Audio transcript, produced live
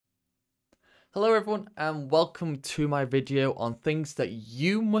Hello everyone and welcome to my video on things that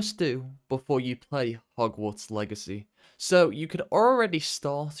you must do before you play Hogwarts Legacy. So you can already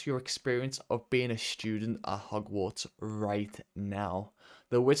start your experience of being a student at Hogwarts right now.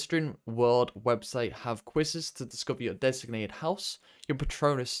 The Wizarding World website have quizzes to discover your designated house, your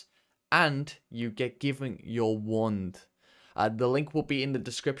Patronus, and you get given your wand. The link will be in the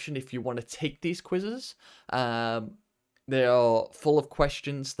description if you want to take these quizzes. They are full of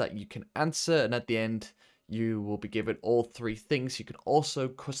questions that you can answer, and at the end, you will be given all three things. You can also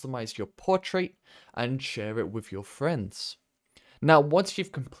customize your portrait and share it with your friends. Now, once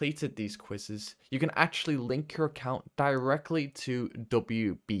you've completed these quizzes, you can actually link your account directly to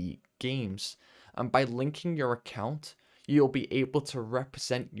WB Games. And by linking your account, you'll be able to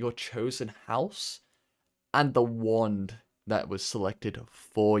represent your chosen house and the wand that was selected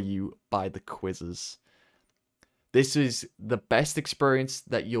for you by the quizzes. This is the best experience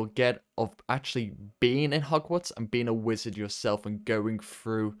that you'll get of actually being in Hogwarts and being a wizard yourself and going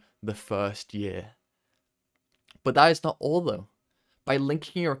through the first year. But that is not all though. By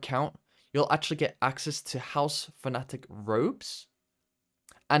linking your account, you'll actually get access to House Fanatic robes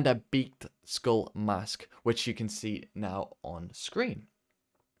and a beaked skull mask, which you can see now on screen.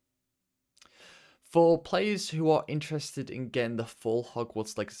 For players who are interested in getting the full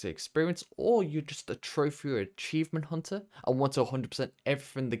Hogwarts Legacy experience, or you're just a trophy or achievement hunter and want to 100%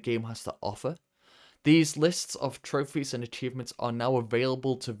 everything the game has to offer, these lists of trophies and achievements are now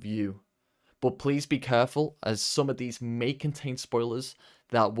available to view. But please be careful, as some of these may contain spoilers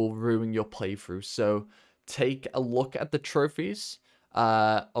that will ruin your playthrough. So take a look at the trophies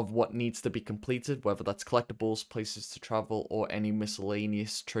of what needs to be completed, whether that's collectibles, places to travel, or any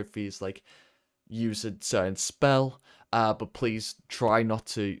miscellaneous trophies like use a certain spell, but please try not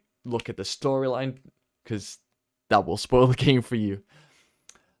to look at the storyline because that will spoil the game for you.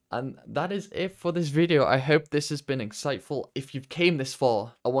 And that is it for this video. I hope this has been insightful. If you've came this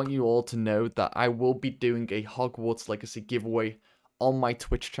far, I want you all to know that I will be doing a Hogwarts Legacy giveaway on my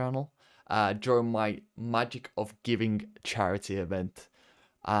Twitch channel during my Magic of Giving charity event.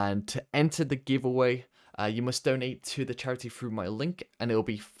 And to enter the giveaway, you must donate to the charity through my link, and it will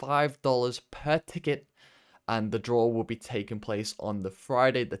be $5 per ticket, and the draw will be taking place on the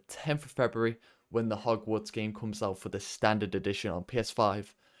Friday the 10th of February when the Hogwarts game comes out for the standard edition on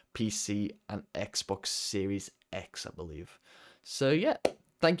PS5, PC, and Xbox Series X, I believe. So yeah,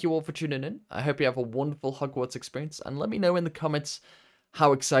 thank you all for tuning in. I hope you have a wonderful Hogwarts experience, and let me know in the comments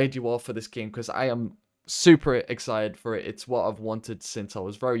how excited you are for this game, because I am super excited for it. It's what I've wanted since I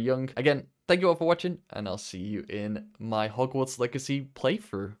was very young. Again, thank you all for watching, and I'll see you in my Hogwarts Legacy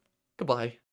playthrough. Goodbye.